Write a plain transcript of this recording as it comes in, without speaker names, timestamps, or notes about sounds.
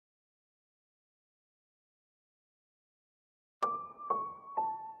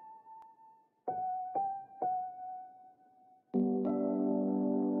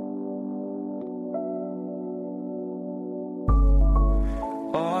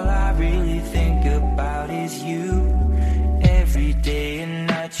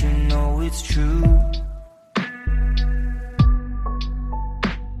it's true.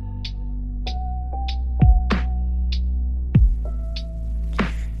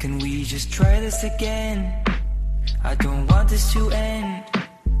 Can we just try this again? I don't want this to end.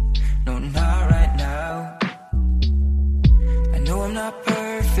 No, not right now. I know I'm not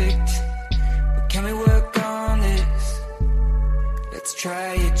perfect, but can we work on this? Let's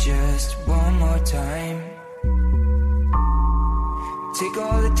try it just one more time. Take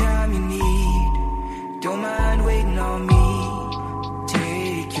all the time you need. Don't mind waiting on me.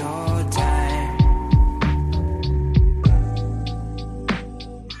 Take your time.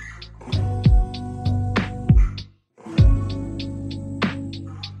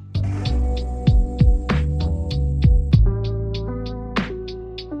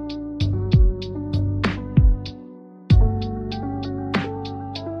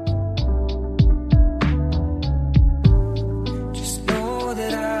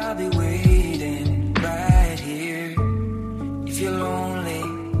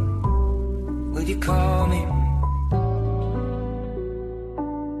 Call me.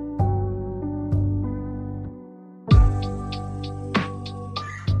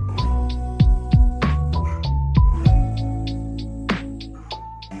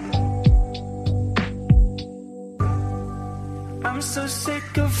 I'm so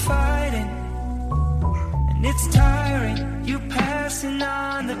sick of fighting, and it's tiring. You passing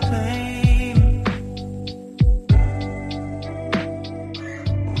on the blame.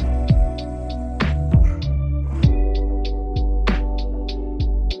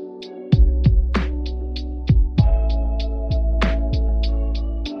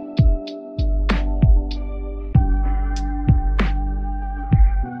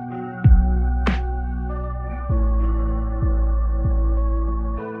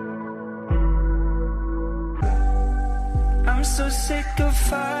 I'm so sick of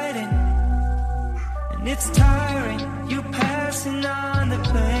fighting, and it's tiring. You passing on the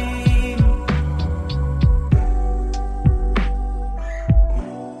blame.